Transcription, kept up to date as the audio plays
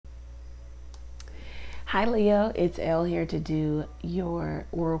Hi Leo, it's Elle here to do your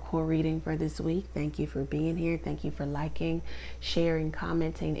oracle reading for this week. Thank you for being here. Thank you for liking, sharing,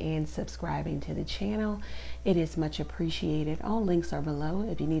 commenting, and subscribing to the channel. It is much appreciated. All links are below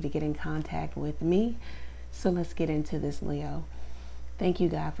if you need to get in contact with me. So let's get into this, Leo. Thank you,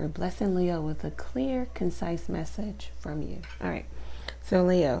 God, for blessing Leo with a clear, concise message from you. All right. So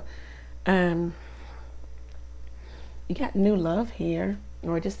Leo, you got new love here,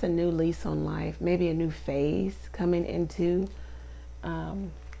 or just a new lease on life, maybe a new phase coming into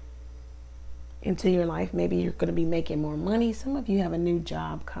your life. Maybe you're going to be making more money. Some of you have a new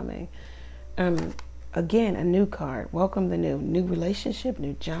job coming. Again, a new card. Welcome the new relationship,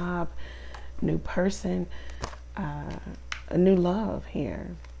 new job, new person, a new love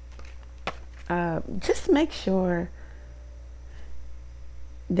here. Just make sure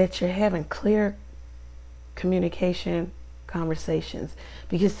that you're having clear communication conversations,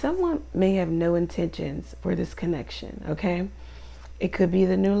 because someone may have no intentions for this connection. Okay, it could be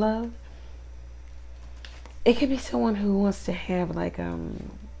the new love. It could be someone who wants to have like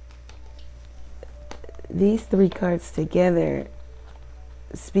these three cards together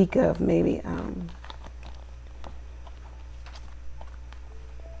speak of maybe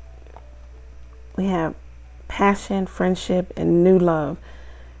we have passion, friendship, and new love,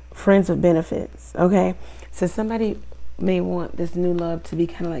 friends with benefits. Okay, so somebody may want this new love to be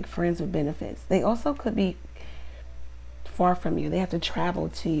kind of like friends with benefits. They also could be far from you. They have to travel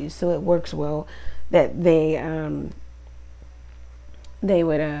to you, so it works well that they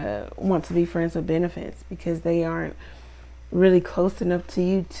would want to be friends with benefits, because they aren't really close enough to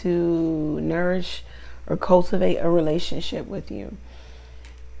you to nourish or cultivate a relationship with you.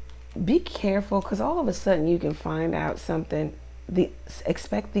 Be careful, because all of a sudden you can find out something.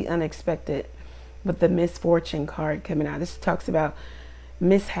 Expect the unexpected with the misfortune card coming out. This talks about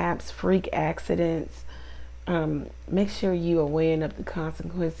mishaps, freak accidents. Make sure you are weighing up the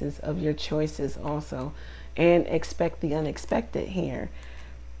consequences of your choices also, and expect the unexpected here.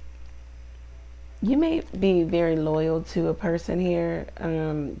 You may be very loyal to a person here,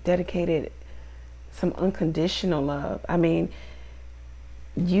 dedicated some unconditional love. I mean,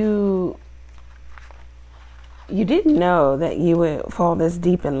 you didn't know that you would fall this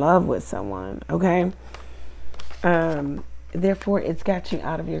deep in love with someone. Okay, therefore it's got you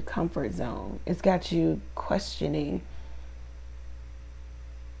out of your comfort zone. It's got you questioning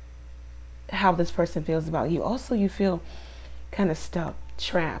how this person feels about you. Also, you feel kind of stuck,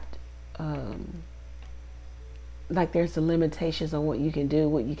 trapped, like there's the limitations on what you can do,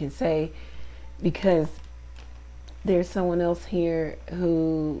 what you can say, because there's someone else here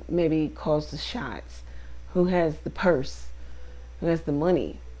who maybe calls the shots, who has the purse, who has the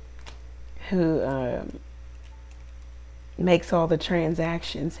money, who makes all the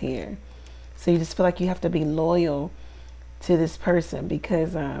transactions here. So you just feel like you have to be loyal to this person,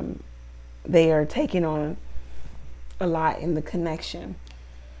 because they are taking on a lot in the connection.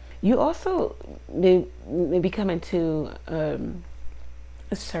 You also may be coming to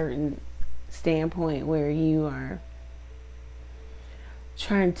a certain standpoint where you are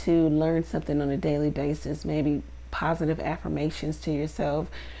trying to learn something on a daily basis, maybe positive affirmations to yourself,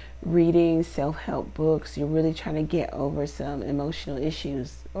 reading self-help books. You're really trying to get over some emotional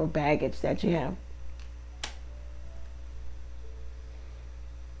issues or baggage that you have.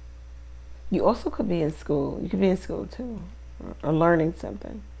 You also could be in school. You could be in school too, or learning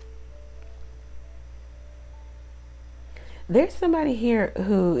something. There's somebody here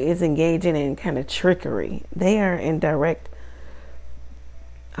who is engaging in kind of trickery. They are in direct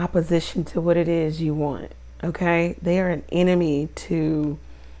opposition to what it is you want. Okay, they are an enemy to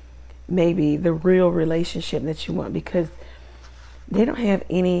maybe the real relationship that you want, because they don't have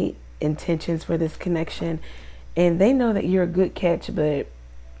any intentions for this connection, and they know that you're a good catch, but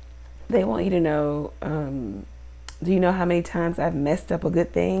they want you to know, do you know how many times I've messed up a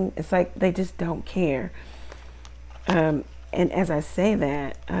good thing? It's like they just don't care. And as I say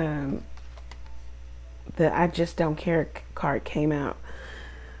that, the I just don't care card came out.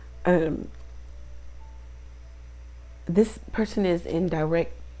 This person is in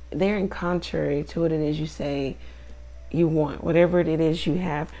direct, they're in contrary to what it is you say you want. Whatever it is you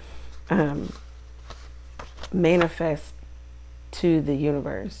have, manifest to the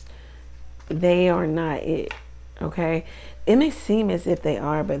universe. They are not it. Okay, it may seem as if they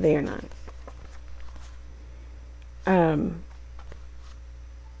are, but they are not.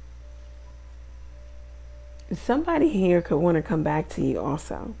 Somebody here could want to come back to you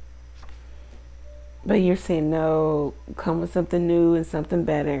also, but you're saying no, come with something new and something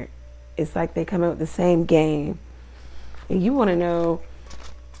better. It's like they come out with the same game, and you want to know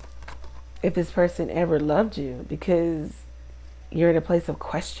if this person ever loved you, because you're in a place of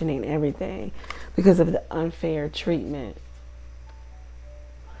questioning everything because of the unfair treatment.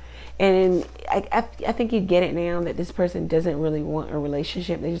 And I think you get it now that this person doesn't really want a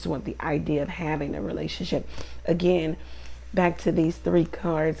relationship. They just want the idea of having a relationship. Again, back to these 3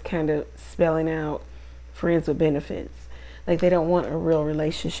 cards kind of spelling out friends with benefits. Like, they don't want a real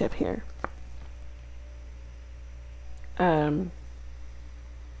relationship here.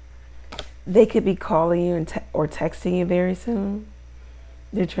 They could be calling you or texting you very soon.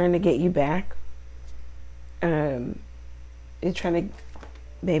 They're trying to get you back. They're trying to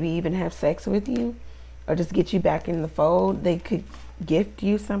maybe even have sex with you or just get you back in the fold. They could gift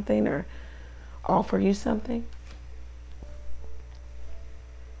you something or offer you something.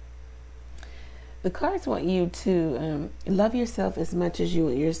 The cards want you to love yourself as much as you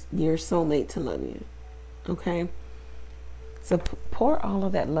want your soulmate to love you. Okay? So pour all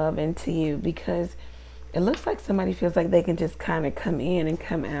of that love into you, because it looks like somebody feels like they can just kind of come in and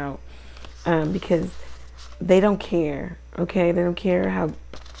come out because they don't care. Okay? They don't care how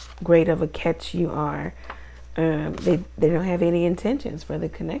great of a catch you are. They don't have any intentions for the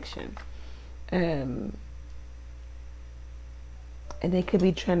connection. And they could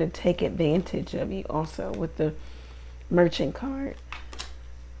be trying to take advantage of you also with the Merchant card.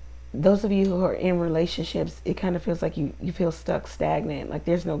 Those of you who are in relationships, it kind of feels like you feel stuck, stagnant, like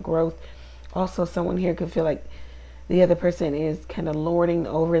there's no growth. Also, someone here could feel like the other person is kind of lording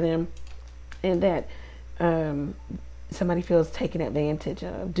over them, and that somebody feels taken advantage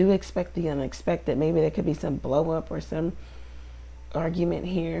of. Do expect the unexpected. Maybe there could be some blow up or some argument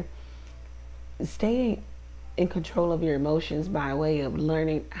here. Stay in control of your emotions by way of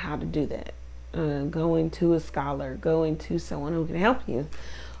learning how to do that. Going to a scholar, going to someone who can help you,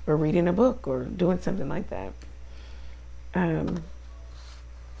 or reading a book, or doing something like that.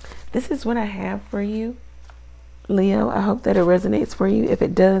 This is what I have for you, Leo. I hope that it resonates for you. If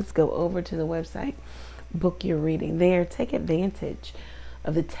it does, go over to the website, book your reading there. Take advantage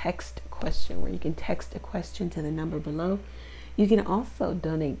of the text question, where you can text a question to the number below. You can also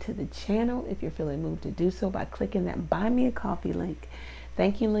donate to the channel if you're feeling moved to do so by clicking that Buy Me a Coffee link.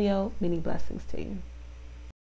 Thank you, Leo. Many blessings to you.